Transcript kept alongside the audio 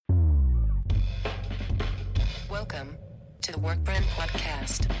Welcome to the Workbrand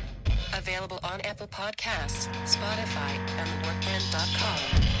Podcast. Available on Apple Podcasts, Spotify, and theworkbrand.com.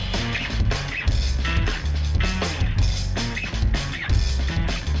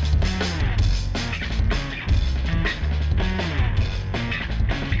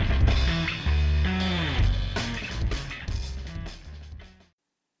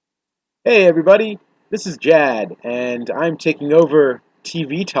 Hey everybody, this is Jad, and I'm taking over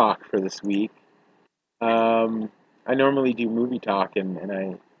TV talk for this week. I normally do movie talk, and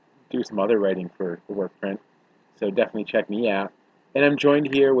I do some other writing for the work print, so definitely check me out. And I'm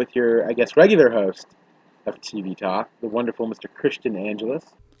joined here with your, regular host of TV talk, the wonderful Mr. Christian Angeles.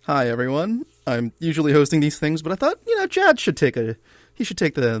 Hi everyone. I'm usually hosting these things, but I thought, Jad should take the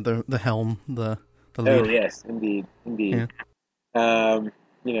helm, the lead. Oh yes, indeed. Yeah. In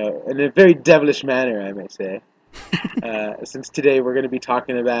a very devilish manner, I may say. Since today we're going to be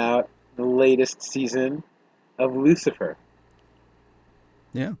talking about the latest season of Lucifer.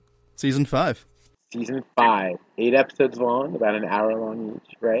 Yeah, season 5. Season 5, 8 episodes long, about an hour long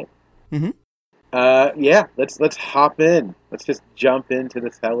each, right? Mm-hmm. Let's hop in. Let's just jump into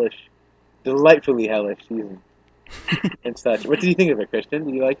this delightfully hellish season and such. What did you think of it, Christian?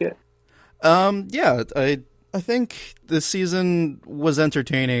 Did you like it? Yeah, I think this season was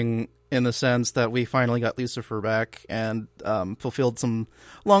entertaining in the sense that we finally got Lucifer back and fulfilled some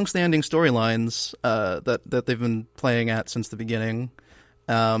long-standing storylines that they've been playing at since the beginning.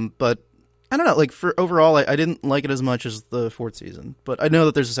 But I don't know, for overall, I didn't like it as much as the 4th season. But I know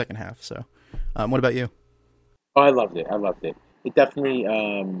that there's a second half, so what about you? Oh, I loved it. It definitely,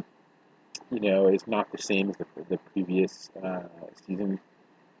 is not the same as the previous season,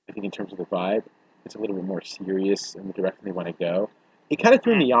 I think, in terms of the vibe. It's a little bit more serious in the direction they want to go. It kind of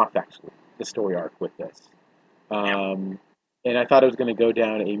threw me off, actually, the story arc with this. And I thought it was going to go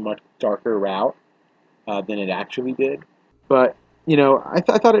down a much darker route than it actually did. But, I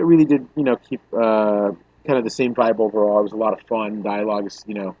thought it really did, keep kind of the same vibe overall. It was a lot of fun. Dialogue is,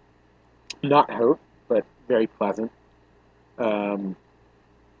 not hot, but very pleasant. Man,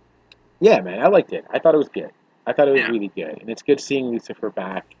 I liked it. I thought it was good. I thought it was really good. And it's good seeing Lucifer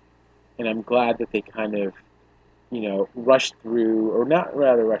back. And I'm glad that they kind of, rushed through, or not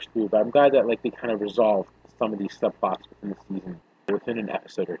rather rushed through, but I'm glad that, they kind of resolved some of these subplots within the season, within an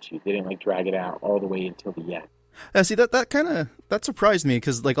episode or two. They didn't, drag it out all the way until the end. See, that surprised me,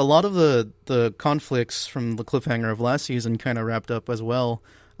 because, a lot of the conflicts from the cliffhanger of last season kind of wrapped up as well,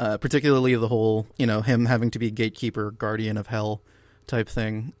 particularly the whole, him having to be gatekeeper, guardian of hell type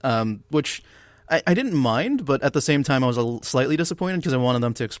thing, which I didn't mind, but at the same time I was slightly disappointed because I wanted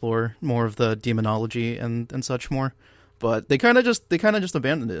them to explore more of the demonology and such more. But they kind of just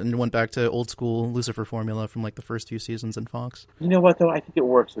abandoned it and went back to old school Lucifer formula from the first few seasons in Fox. You know what, though? I think it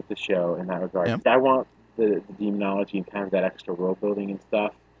works with the show in that regard. Yeah. I want the demonology and kind of that extra world building and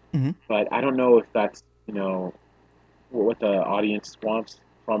stuff. Mm-hmm. But I don't know if that's, what the audience wants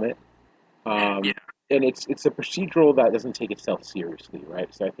from it. And it's a procedural that doesn't take itself seriously,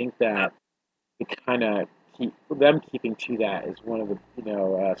 right? So I think that it kind of keeping to that is one of the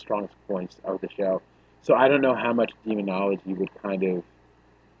strongest points of the show. So I don't know how much demonology would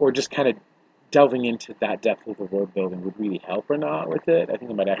or just delving into that depth of the world building would really help or not with it. I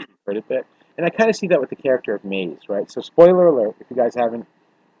think it might actually hurt a bit. And I kind of see that with the character of Maze, right? So spoiler alert, if you guys haven't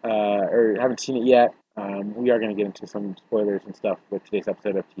seen it yet, we are going to get into some spoilers and stuff with today's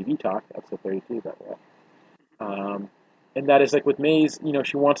episode of TV Talk, episode 32, by the way. And that is with Maze,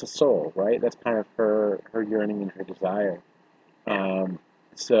 she wants a soul, right? That's kind of her yearning and her desire.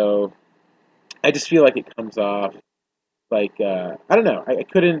 So I just feel like it comes off I don't know. I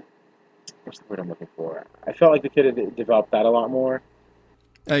couldn't. What's the word I'm looking for? I felt like they could have developed that a lot more.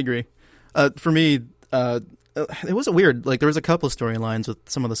 I agree. For me, it was weird. There was a couple of storylines with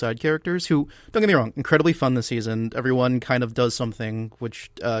some of the side characters who, don't get me wrong, incredibly fun this season. Everyone kind of does something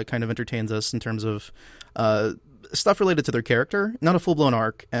which kind of entertains us in terms of stuff related to their character, not a full-blown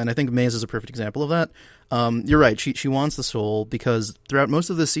arc, and I think Maze is a perfect example of that. You're right, she wants the soul, because throughout most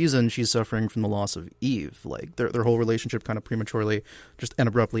of the season, she's suffering from the loss of Eve. Their whole relationship kind of prematurely just and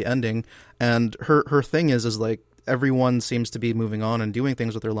abruptly ending, and her thing is everyone seems to be moving on and doing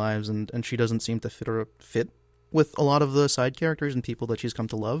things with their lives, and she doesn't seem to fit with a lot of the side characters and people that she's come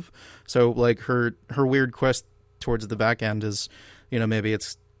to love. So, her weird quest towards the back end is, maybe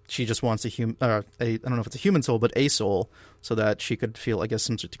it's she just wants I don't know if it's a human soul, but a soul, so that she could feel,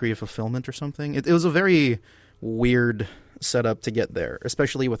 some degree of fulfillment or something. It was a very weird setup to get there,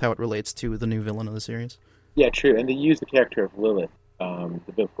 especially with how it relates to the new villain of the series. Yeah, true. And they use the character of Lilith,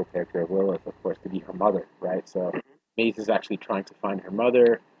 the biblical character of Lilith, of course, to be her mother, right? So Maze is actually trying to find her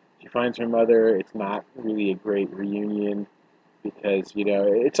mother. She finds her mother. It's not really a great reunion because,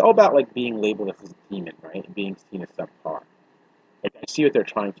 it's all about, like, being labeled as a demon, right? And being seen as subpar. Like, I see what they're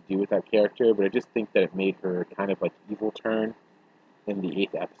trying to do with that character, but I just think that it made her kind of, like, evil turn in the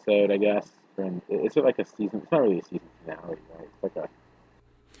 8th episode, I guess. And it's like a season. It's not really a season finale, right? It's like a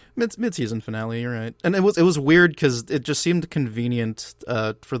mid-season finale. You're right, and it was weird because it just seemed convenient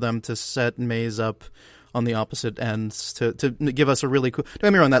for them to set Maze up on the opposite ends to give us a really cool. Don't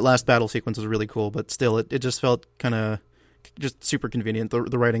get me wrong, that last battle sequence was really cool, but still, it just felt kind of just super convenient. The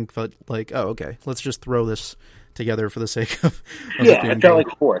writing felt like, oh, okay, let's just throw this together for the sake of it felt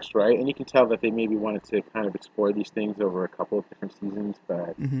like forced, right? And you can tell that they maybe wanted to kind of explore these things over a couple of different seasons,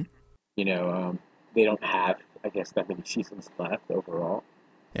 but they don't have, I guess, that many seasons left overall.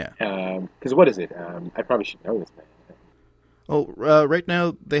 Yeah. Because what is it? I probably should know this, man. Oh, right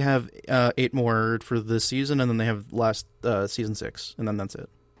now they have 8 more for this season, and then they have last season 6, and then that's it.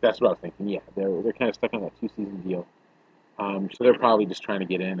 That's what I was thinking. Yeah, they're kind of stuck on that 2-season deal. So they're probably just trying to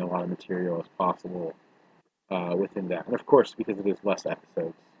get in a lot of material as possible within that, and of course, because it is less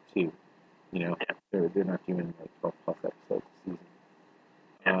episodes too. They're not doing like 12 plus episodes a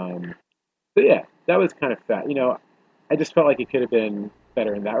season. But yeah, that was kind of fat. I just felt like it could have been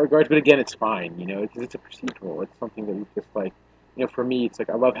better in that regard. But again, it's fine, because it's a procedural. It's something that we just like, for me, it's like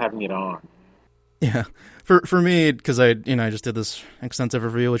I love having it on. Yeah, for me, because I just did this extensive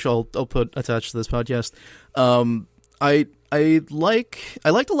review, which I'll put attached to this podcast. I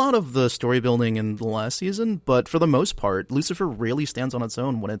liked a lot of the story building in the last season, but for the most part, Lucifer really stands on its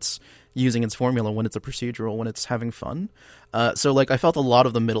own when it's using its formula, when it's a procedural, when it's having fun. So like I felt a lot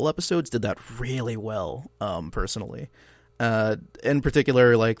of the middle episodes did that really well, personally. In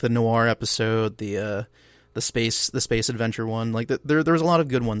particular, like the noir episode, the space adventure one, like there's a lot of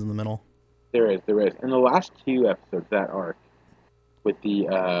good ones in the middle. There is, and the last 2 episodes, that arc with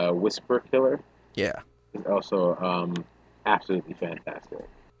the Whisper Killer, yeah, is also absolutely fantastic.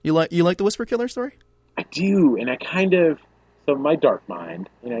 You like the Whisper Killer story? I do, and I kind of, so my dark mind,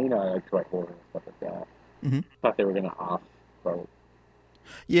 I like to write horror and stuff like that. Mm-hmm. Thought they were gonna off-road.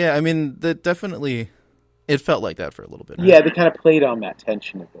 Yeah, I mean, that definitely. It felt like that for a little bit. Right? Yeah, they kind of played on that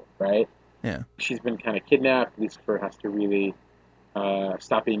tension a bit, right? Yeah. She's been kind of kidnapped. Lucifer has to really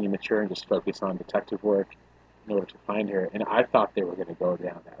stop being immature and just focus on detective work in order to find her. And I thought they were going to go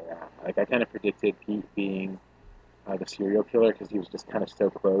down that route. Like, I kind of predicted Pete being the serial killer because he was just kind of so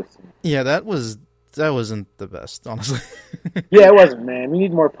close. Yeah, that wasn't the best, honestly. Yeah, it wasn't, man. We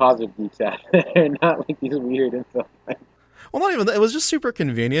need more positive geeks out there, not like these weird and stuff. Well, not even that. It was just super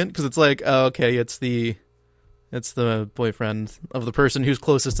convenient because it's like, oh, okay, it's the boyfriend of the person who's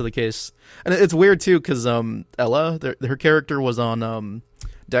closest to the case. And it's weird, too, because Ella, her character was on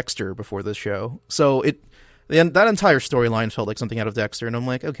Dexter before this show. So that entire storyline felt like something out of Dexter. And I'm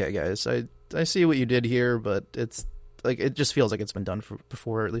like, okay, guys, I see what you did here, but it's like it just feels like it's been done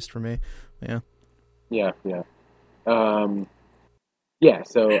before, at least for me. Yeah. Yeah. Yeah,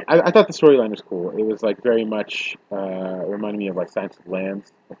 so I thought the storyline was cool. It was like very much reminded me of like Silence of the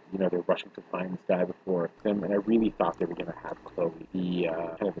Lambs. They're rushing to find this guy before him, and I really thought they were gonna have Chloe be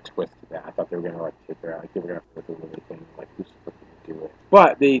kind of a twist to that. I thought they were gonna like take her out, like they were gonna put the Lily thing, like Lucifer couldn't do it.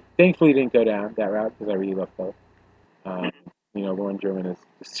 But they thankfully didn't go down that route because I really love Chloe. Lauren German is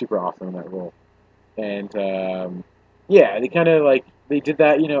super awesome in that role, and they kind of like. They did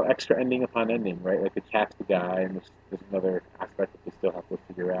that, extra ending upon ending, right? Like they catch the guy, and there's another aspect that they still have to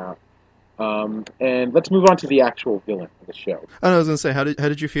figure out. And let's move on to the actual villain of the show. I was going to say, how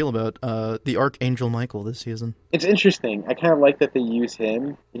did you feel about the Archangel Michael this season? It's interesting. I kind of like that they use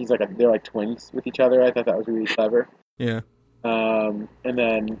him. They're like twins with each other. I thought that was really clever. Yeah. And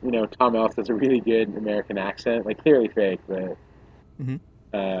then Tom Ellis has a really good American accent, like clearly fake, but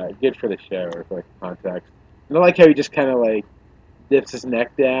good for the show or for like the context. And I like how he just kind of like dips his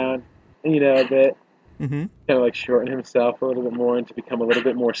neck down, a bit. Mm-hmm. Kind of like shorten himself a little bit more and to become a little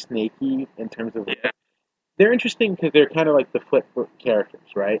bit more snaky in terms of. Yeah. They're interesting because they're kind of like the flip characters,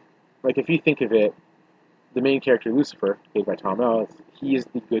 right? Like if you think of it, the main character Lucifer, played by Tom Ellis, he is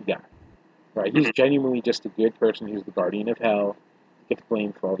the good guy, right? He's genuinely just a good person who's the guardian of hell, gets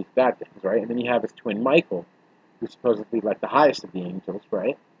blamed for all these bad things, right? And then you have his twin Michael, who's supposedly like the highest of the angels,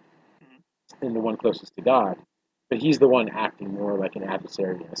 right? And the one closest to God. But he's the one acting more like an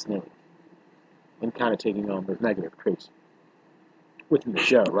adversary and a snake, and kind of taking on those negative traits within the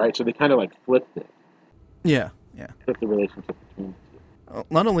show, right? So they kind of like flipped it. Yeah. Flipped the relationship between the two.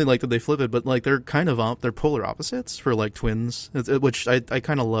 Not only like did they flip it, but like they're kind of they're polar opposites for like twins, which I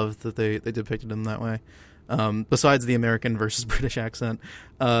kind of love that they depicted them that way. Besides the American versus British accent,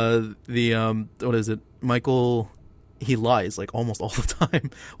 what is it? Michael. he lies like almost all the time,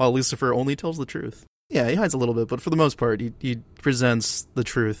 while Lucifer only tells the truth. Yeah, he hides a little bit, but for the most part, he presents the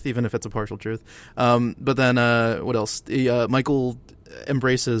truth, even if it's a partial truth. But then, what else? Michael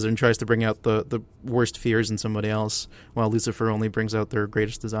embraces and tries to bring out the worst fears in somebody else, while Lucifer only brings out their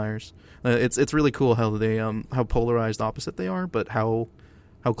greatest desires. It's really cool how they how polarized opposite they are, but how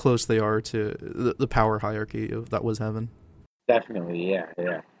close they are to the power hierarchy of that was heaven. Definitely, yeah,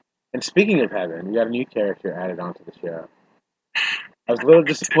 yeah. And speaking of heaven, we got a new character added onto the show. I was a little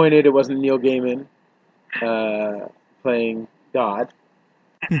disappointed it wasn't Neil Gaiman playing God,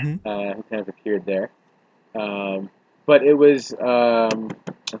 who kind of appeared there. But it was, I'm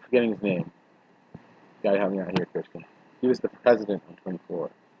forgetting his name. Gotta help me out here, Christian. He was the president on 24.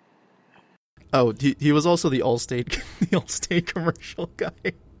 Oh, he was also the Allstate the Allstate commercial guy.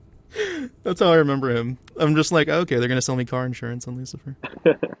 That's how I remember him. I'm just like, okay, they're gonna sell me car insurance on Lucifer.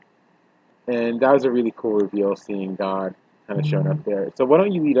 And that was a really cool reveal, seeing God kind of showing up there. So why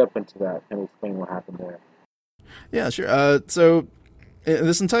don't you lead up into that and explain what happened there? Yeah, sure. So in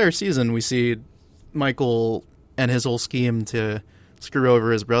this entire season, we see Michael and his whole scheme to screw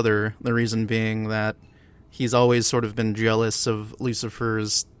over his brother. The reason being that he's always sort of been jealous of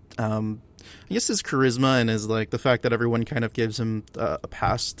Lucifer's, I guess, his charisma and his like the fact that everyone kind of gives him a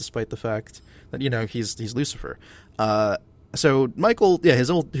pass, despite the fact that he's Lucifer. So Michael, yeah, his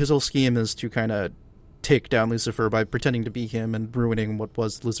whole scheme is to kind of take down Lucifer by pretending to be him and ruining what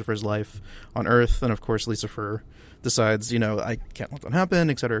was Lucifer's life on Earth. And of course, Lucifer decides, I can't let that happen,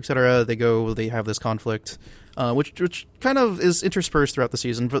 et cetera, et cetera. They have this conflict, which kind of is interspersed throughout the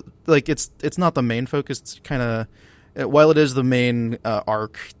season, but like it's not the main focus. It's kind of, while it is the main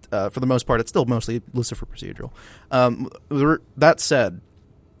arc, for the most part, it's still mostly Lucifer procedural. That said,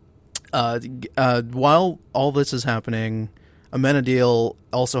 while all this is happening, Amenadiel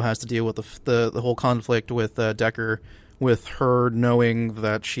also has to deal with the whole conflict with Decker, with her knowing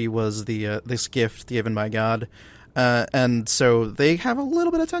that she was this gift given by God, and so they have a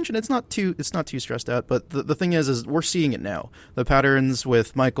little bit of tension. It's not too stressed out, but the thing is we're seeing it now. The patterns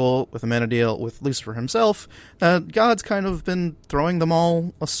with Michael, with Amenadiel, with Lucifer himself. God's kind of been throwing them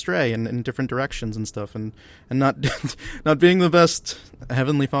all astray in different directions and stuff, and not not being the best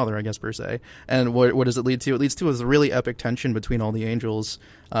heavenly father, I guess, per se. And what does it lead to? It leads to a really epic tension between all the angels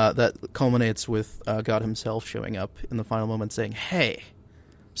that culminates with God himself showing up in the final moment, saying, "Hey,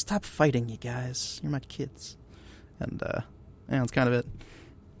 stop fighting, you guys. You're my kids." And that's kind of it.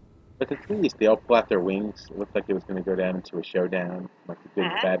 But the trees, they all flapped their wings. It looked like it was going to go down into a showdown, like the good,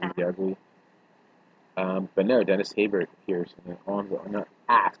 the bad, and the ugly. But no, Dennis Haysbert appears in all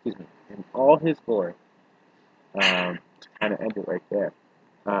his glory. To kind of end it right there.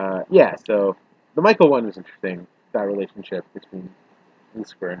 Yeah, so the Michael one was interesting. That relationship between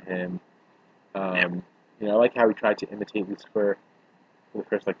Lucifer and him. I like how he tried to imitate Lucifer for the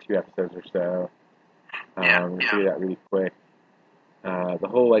first 2 episodes or so. We do that really quick. The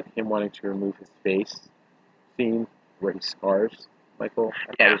whole him wanting to remove his face scene where he scars Michael,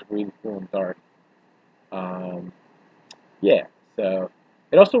 I thought was really cool and dark. So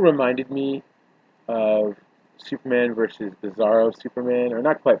it also reminded me of Superman versus Bizarro Superman, or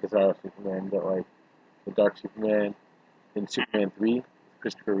not quite Bizarro Superman, but the Dark Superman in Superman 3,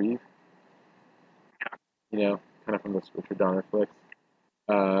 Christopher Reeve. Kind of from the Richard Donner flicks.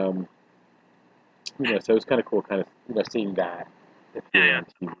 So it was kind of cool, seeing that appear on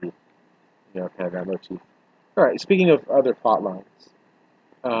TV. Kind of that motif. All right. Speaking of other plot lines,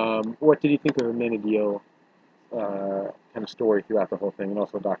 what did you think of the Amenadiel kind of story throughout the whole thing, and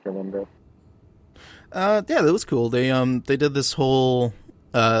also Dr. Linda? Yeah, that was cool. They did this whole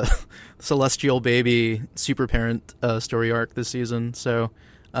celestial baby super parent story arc this season. So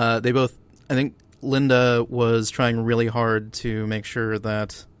they both, I think Linda was trying really hard to make sure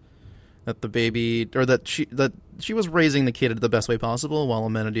that the baby, or that she was raising the kid the best way possible, while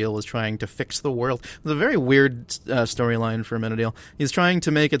Amenadiel was trying to fix the world. It's a very weird storyline for Amenadiel. He's trying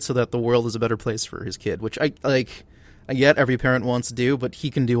to make it so that the world is a better place for his kid, which I get every parent wants to do, but he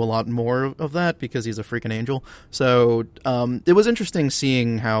can do a lot more of that because he's a freaking angel. So it was interesting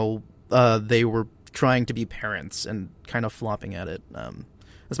seeing how they were trying to be parents and kind of flopping at it,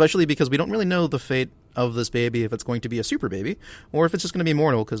 especially because we don't really know the fate of this baby, if it's going to be a super baby or if it's just going to be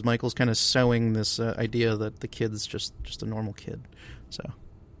mortal, because Michael's kind of sowing this idea that the kid's just a normal kid. So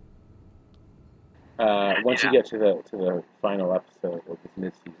once you get to the final episode of this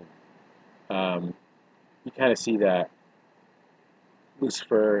mid-season, you kind of see that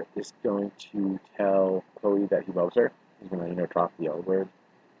Lucifer is going to tell Chloe that he loves her. He's going to drop the L word,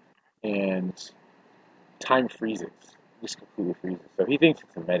 and time freezes. Just completely freezes. So he thinks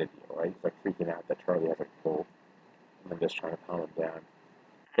it's a meta deal, right? He's freaking out that Charlie has full and then just trying to calm him down.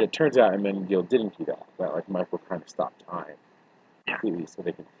 But it turns out Amenadiel didn't do that. That like Michael kind of stopped time completely so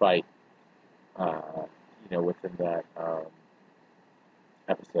they can fight. Within that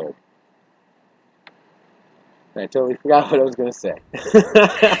episode. And I totally forgot what I was going to say.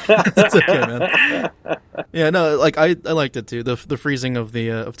 That's okay, man. Yeah, no, like I liked it too. The freezing of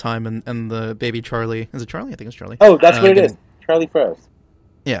the of time and the baby Charlie. Is it Charlie? I think it's Charlie. Oh, that's what it is. Charlie froze.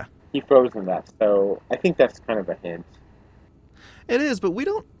 Yeah, he froze in that. So I think that's kind of a hint. It is, but we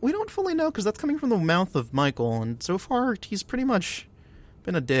don't fully know because that's coming from the mouth of Michael, and so far he's pretty much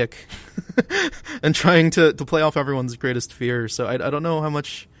been a dick and trying to play off everyone's greatest fear. So I don't know how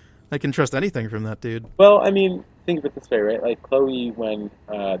much I can trust anything from that dude. Well, I mean, think of it this way, right? Like Chloe, when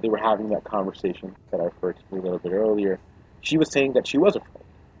they were having that conversation that I referred to a little bit earlier, she was saying that she was afraid.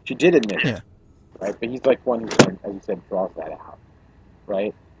 She did admit it, right? But he's like one who, as you said, draws that out,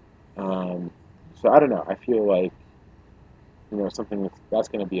 right? So I don't know. I feel like something that's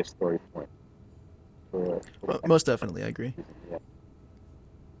going to be a story point. Most definitely, I agree. Yeah.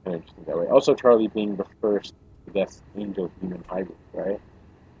 Kind of interesting that way. Also, Charlie being the first, I guess, angel human hybrid, right?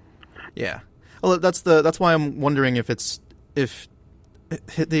 Yeah. Well, that's why I'm wondering if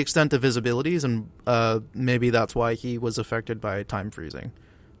the extent of his abilities, and maybe that's why he was affected by time freezing,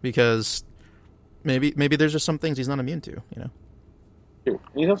 because maybe there's just some things he's not immune to. True.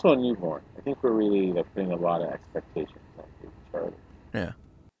 He's also a newborn. I think we're really putting a lot of expectations on Charlie. Yeah.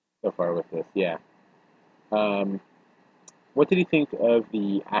 So far with this, yeah. What did you think of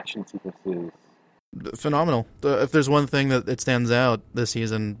the action sequences? Phenomenal. If there's one thing that it stands out this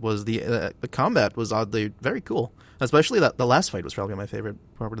season was the combat was oddly very cool. Especially the last fight was probably my favorite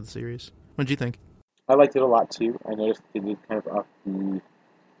part of the series. What did you think? I liked it a lot too. I noticed they did kind of up the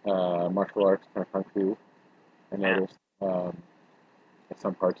martial arts, kind of kung fu. I noticed at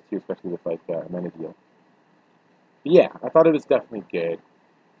some parts too, especially with Amenadiel. But yeah, I thought it was definitely good.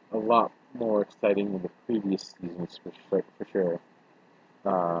 A lot more exciting than the previous seasons for sure.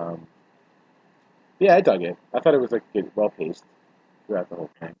 Yeah, I dug it. I thought it was good, well paced throughout the whole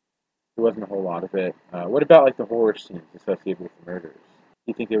thing. There wasn't a whole lot of it. What about the horror scenes associated with the murders? Do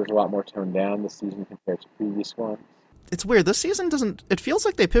you think there was a lot more toned down this season compared to previous ones? It's weird. This season doesn't. It feels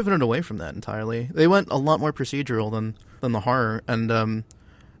like they pivoted away from that entirely. They went a lot more procedural than the horror, and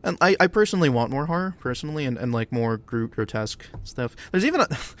I personally want more horror personally, and like more grotesque stuff. There's even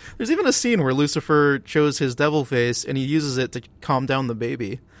a scene where Lucifer shows his devil face and he uses it to calm down the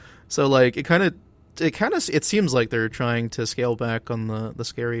baby. So like it seems like they're trying to scale back on the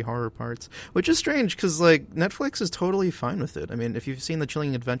scary horror parts, which is strange because like Netflix is totally fine with it. I mean, if you've seen The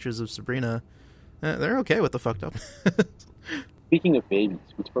Chilling Adventures of Sabrina, they're okay with the fucked up. Speaking of babies,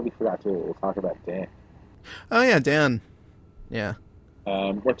 we totally forgot to talk about Dan. Oh yeah, Dan. Yeah.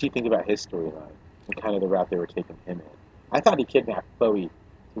 What do you think about his storyline and kind of the route they were taking him in? I thought he kidnapped Chloe,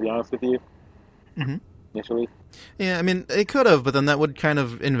 to be honest with you. Mm-hmm. Initially. Yeah, I mean, it could have, but then that would kind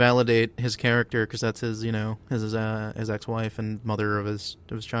of invalidate his character because that's his ex-wife and mother of his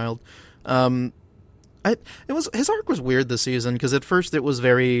child. His arc was weird this season because at first it was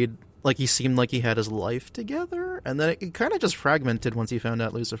very like he seemed like he had his life together, and then it kind of just fragmented once he found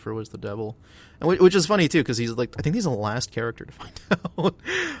out Lucifer was the devil, and which is funny too because he's like I think he's the last character to find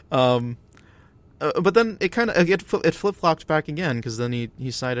out. But then it kind of it flip-flopped back again because then he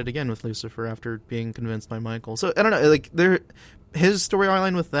sided again with Lucifer after being convinced by Michael. So I don't know, like his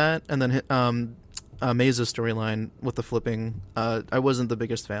storyline with that, and then Maze's storyline with the flipping. I wasn't the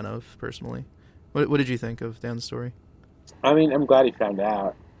biggest fan of personally. What did you think of Dan's story? I mean, I'm glad he found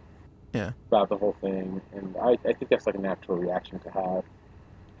out. Yeah. About the whole thing, and I think that's like a natural reaction to have.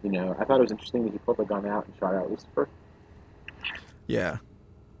 I thought it was interesting that he pulled the gun out and shot out Lucifer. Yeah.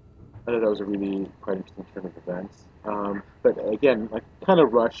 I thought that was a really quite interesting turn of events. But again, like kind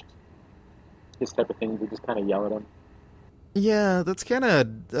of rushed his type of thing. They just kind of yell at him. Yeah,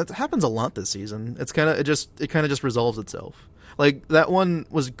 that happens a lot this season. It kind of just resolves itself. Like that one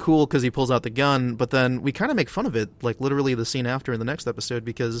was cool because he pulls out the gun, but then we kind of make fun of it, like literally the scene after in the next episode,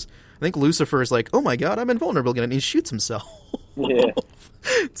 because I think Lucifer is like, "Oh my god, I'm invulnerable again," and he shoots himself. Yeah,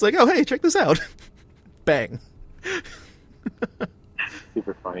 it's like, "Oh hey, check this out!" Bang.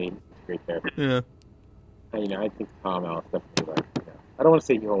 Super funny, it's great there. Yeah. And, I think Tom Ellis definitely I don't want to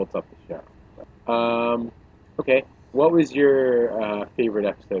say he holds up the show. But, okay, what was your favorite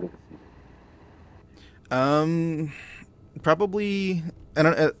episode of the season? Probably,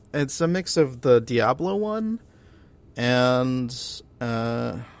 it's a mix of the Diablo one and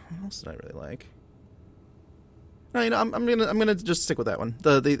what else did I really like? No, I'm gonna just stick with that one.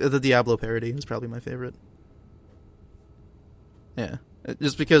 The Diablo parody was probably my favorite. Yeah.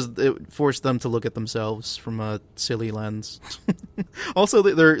 Just because it forced them to look at themselves from a silly lens. Also,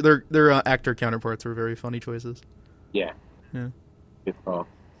 their actor counterparts were very funny choices. Yeah, Yeah. good call.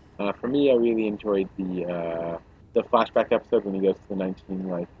 For me, I really enjoyed the flashback episode when he goes to the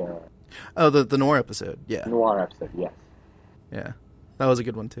 19 Oh, the noir episode. Yeah. noir episode. Yes, Yeah. That was a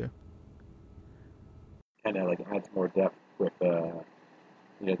good one too. kind of like adds more depth with the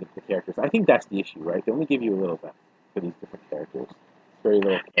characters. I think that's the issue, right? They only give you a little depth for these different characters. Very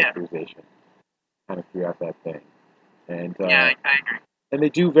little characterization kind of throughout that thing. And I agree. and they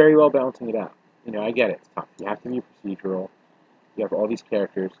do very well balancing it out. I get it. It's tough. You have to be procedural. You have all these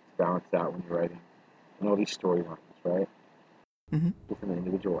characters to balance out when you're writing, and all these storylines, right? Mm-hmm. Different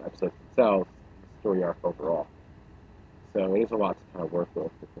individual episodes themselves, the story arc overall. So it is a lot to kind of work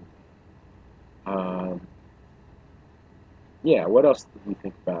with. Yeah. What else did you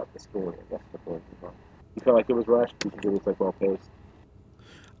think about the story? I guess before we move on, you felt like it was rushed. You think it was like well paced?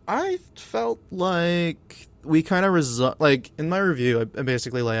 I felt like we kind of like in my review, I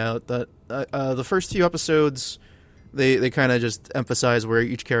basically lay out that the first few episodes, they kind of just emphasize where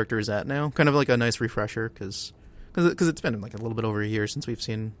each character is at now, kind of like a nice refresher because it's been like a little bit over a year since we've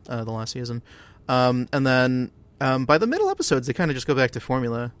seen the last season, and then by the middle episodes they kind of just go back to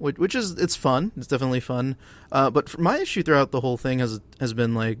formula, which is it's fun, it's definitely fun, but my issue throughout the whole thing has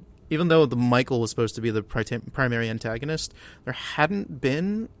been like, even though the Michael was supposed to be the primary antagonist, there hadn't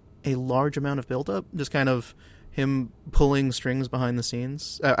been a large amount of build-up, just kind of him pulling strings behind the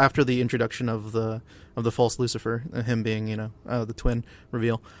scenes after the introduction of the false Lucifer, him being the twin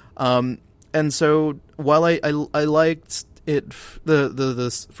reveal. And so while I liked it,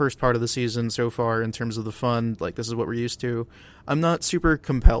 the first part of the season so far in terms of the fun, like this is what we're used to, I'm not super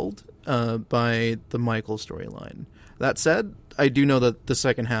compelled by the Michael storyline. That said, I do know that the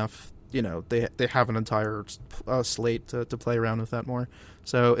second half, they have an entire slate to play around with that more.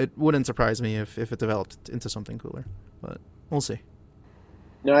 So it wouldn't surprise me if it developed into something cooler. But we'll see.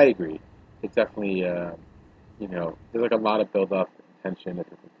 No, I agree. It's definitely, there's like a lot of build up and tension at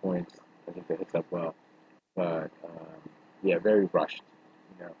different points. I think that hits up well. But, very rushed,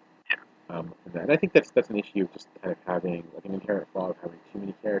 and I think that's an issue of just kind of having, like an inherent flaw of having too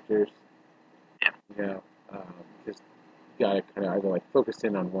many characters. Just you gotta kind of either like focus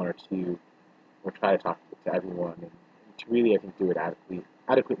in on one or two, or try to talk to everyone, and to really, I think, do it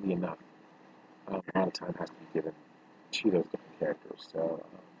adequately enough. A lot of time has to be given to those different characters. So,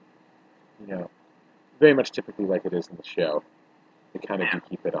 very much typically like it is in the show, they kind of do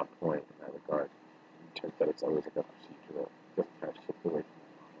keep it on point in that regard. In terms that it's always like a procedural, it doesn't kind of shift away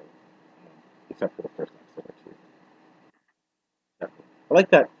from it, except for the first episode or two. Definitely. I like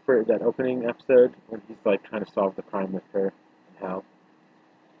that for that opening episode when he's like trying to solve the crime with her and how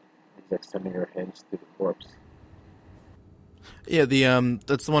he's like sending her hints through the corpse. Yeah,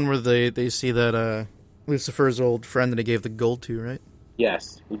 that's the one where they see that Lucifer's old friend that he gave the gold to, right?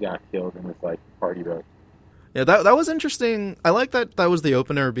 Yes, he got killed in this like party boat. Yeah, that was interesting. I like that was the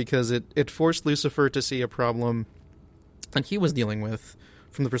opener because it forced Lucifer to see a problem that he was dealing with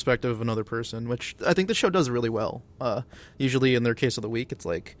from the perspective of another person, which I think the show does really well. Usually in their case of the week, it's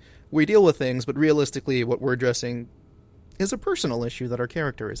like, we deal with things, but realistically what we're addressing is a personal issue that our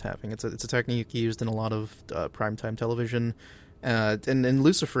character is having. It's a technique used in a lot of primetime television, and in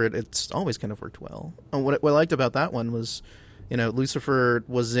Lucifer, it's always kind of worked well. And what I liked about that one was, Lucifer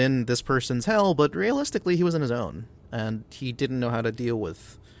was in this person's hell, but realistically he was in his own, and he didn't know how to deal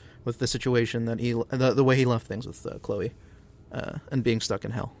with the situation that the way he left things with Chloe, and being stuck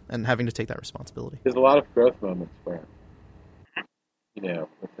in hell and having to take that responsibility. There's a lot of growth moments for him,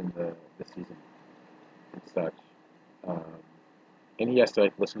 within the season and such. And he has to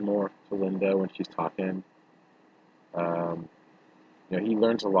like listen more to Linda when she's talking. He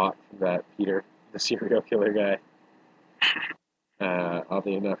learns a lot from that Peter, the serial killer guy.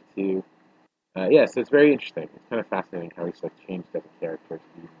 Oddly enough, too. So it's very interesting. It's kind of fascinating how he's like changed as a character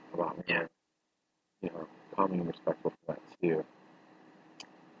to be a lot more, calming and respectful for that too.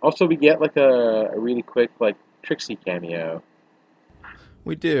 Also, we get like a really quick like Trixie cameo.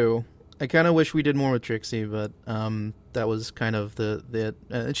 We do. I kind of wish we did more with Trixie, but that was kind of the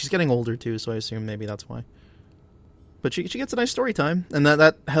and she's getting older too, so I assume maybe that's why. But she gets a nice story time, and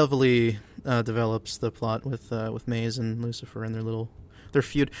that heavily develops the plot with Maze and Lucifer and their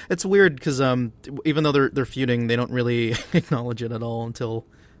feud. It's weird because even though they're feuding, they don't really acknowledge it at all until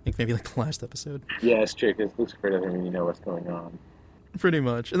I think maybe like the last episode. Yeah, it's true because Lucifer doesn't really know what's going on. Pretty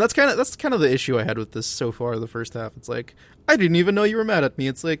much, and that's kind of the issue I had with this so far. The first half, it's like, I didn't even know you were mad at me.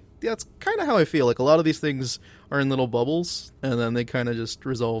 It's like, yeah, it's kind of how I feel. Like a lot of these things are in little bubbles, and then they kind of just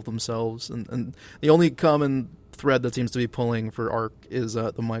resolve themselves. And the only common thread that seems to be pulling for arc is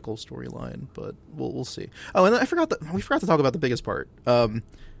the Michael storyline, but we'll see. Oh, and we forgot to talk about the biggest part.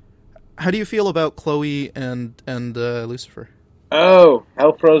 How do you feel about Chloe and Lucifer? Oh,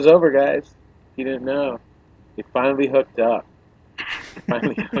 hell froze over, guys. If you didn't know, they finally hooked up.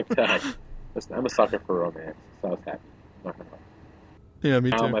 Listen, I'm a sucker for romance, so I was happy. I'm not gonna lie. Yeah,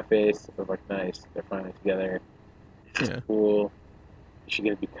 me too. On my face, I was like, nice. They're finally together. This is cool. Is she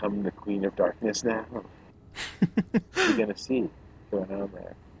gonna become the Queen of Darkness now? You're gonna see what's going on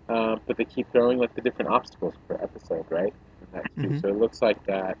there. But they keep throwing like the different obstacles per episode, right? In that too. So it looks like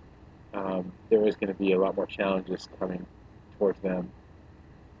that there is going to be a lot more challenges coming towards them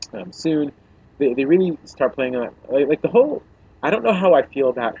soon. They really start playing on like the whole. I don't know how I feel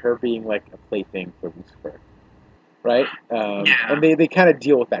about her being like a plaything for Lucifer, right? And they kind of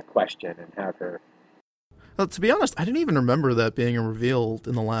deal with that question and have her. Well, to be honest, I didn't even remember that being revealed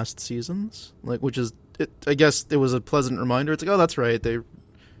in the last seasons. Which is, I guess it was a pleasant reminder. It's like, oh, that's right,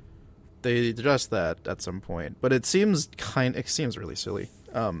 they addressed that at some point, but it seems really silly.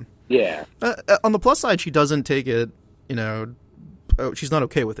 On the plus side, she doesn't take it. She's not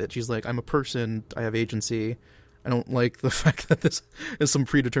okay with it. She's like, I'm a person. I have agency. I don't like the fact that this is some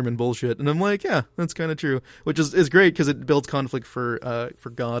predetermined bullshit. And I'm like, yeah, that's kind of true. Which is great because it builds conflict for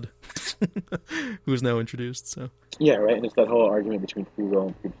God, who's now introduced. So yeah, right. And it's that whole argument between free will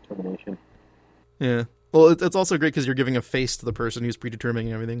and predetermination. Yeah. Well, it's also great because you're giving a face to the person who's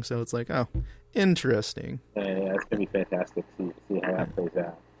predetermining everything. So it's like, oh, interesting. Yeah, it's gonna be fantastic to see how that plays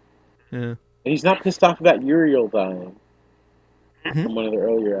out. Yeah. And he's not pissed off about Uriel dying from one of the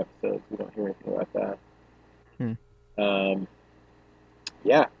earlier episodes. We don't hear anything about that.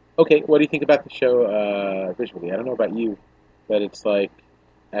 Yeah. Okay. What do you think about the show visually? I don't know about you, but it's like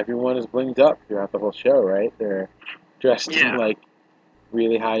everyone is blinged up throughout the whole show, right? They're dressed in like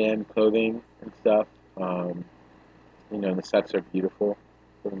really high-end clothing and stuff. The sets are beautiful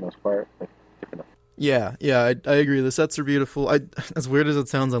for the most part. Like different. Yeah, I agree. The sets are beautiful. As weird as it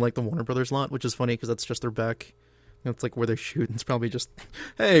sounds, I like the Warner Brothers lot, which is funny because that's just their back. It's like where they shoot. It's probably just,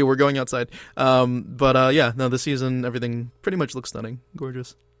 hey, we're going outside. This season, everything pretty much looks stunning.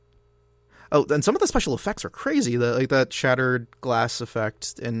 Gorgeous. Oh, and some of the special effects are crazy. That shattered glass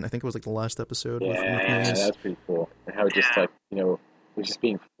effect, and I think it was like the last episode. Yeah, that's pretty cool. And how it just it was just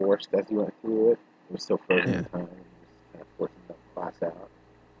being forced as you went through it. It was still frozen in time. It was kind of forcing the glass out.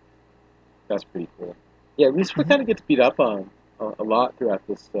 That's pretty cool. Yeah, Lucifer kind of gets beat up on a lot throughout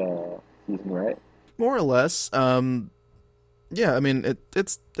this season, right? More or less. I mean,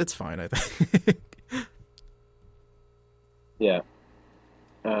 it's fine, I think. Yeah.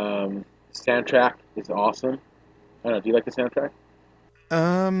 Soundtrack is awesome. I don't know, do you like the soundtrack?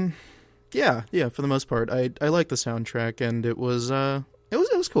 Yeah, for the most part. I like the soundtrack, and it was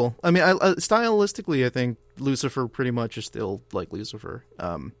cool. I mean, stylistically, I think Lucifer pretty much is still like Lucifer.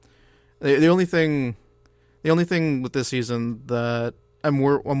 The only thing with this season that I'm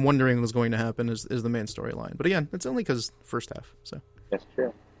wondering what's going to happen is the main storyline. But again, it's only because first half. So that's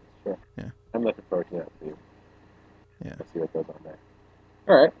true. Yeah, I'm looking forward to that too. Yeah, let's see what goes on there.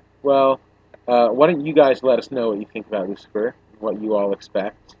 All right. Well, why don't you guys let us know what you think about Lucifer, what you all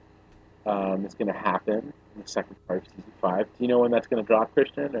expect is going to happen in the second part of season 5. Do you know when that's going to drop,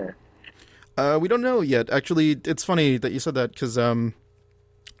 Christian? Or we don't know yet. Actually, it's funny that you said that because the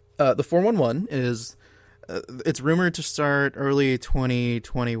 411 is. It's rumored to start early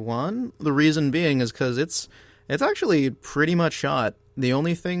 2021. The reason being is because it's actually pretty much shot. The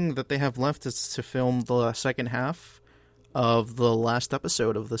only thing that they have left is to film the second half of the last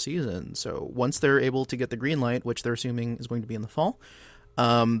episode of the season. So once they're able to get the green light, which they're assuming is going to be in the fall,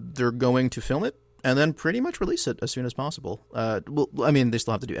 they're going to film it and then pretty much release it as soon as possible. They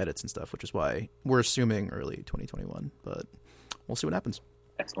still have to do edits and stuff, which is why we're assuming early 2021. But we'll see what happens.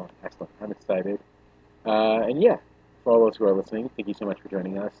 Excellent. I'm excited. For all those who are listening, thank you so much for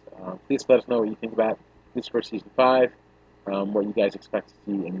joining us. Please let us know what you think about Lucifer Season 5, what you guys expect to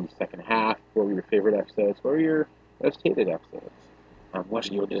see in the second half, what were your favorite episodes, what were your most hated episodes, what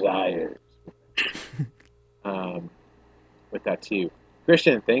are your desires with that too.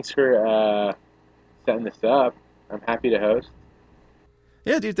 Christian, thanks for setting this up. I'm happy to host.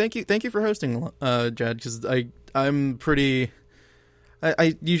 Yeah, dude, thank you for hosting, Jad, because I'm pretty...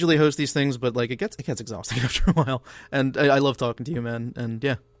 I usually host these things, but it gets exhausting after a while, and I love talking to you, man. And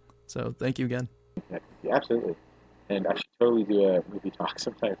yeah, so thank you again. Yeah, absolutely, and I should totally do a movie talk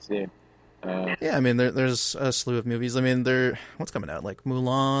sometime soon. Yeah, I mean, there's a slew of movies. I mean, what's coming out, like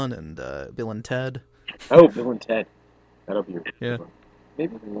Mulan and Bill and Ted. Oh, Bill and Ted, that'll be yeah. Fun.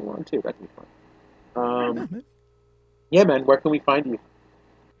 Maybe Mulan too. That'd be fun. Yeah, man. Where can we find you?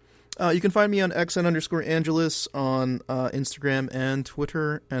 You can find me on xn_Angelus on Instagram and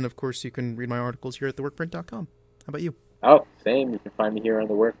Twitter, and of course you can read my articles here at theworkprint.com. How about you? Oh, same. You can find me here on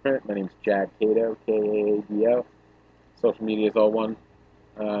the Workprint. My name's Jad Cato, Kaado. Social media is all one.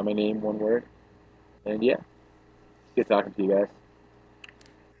 My name, one word. And yeah, good talking to you guys.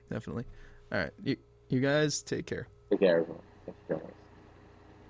 Definitely. All right, you guys take care. Take care, everyone. Thanks for joining.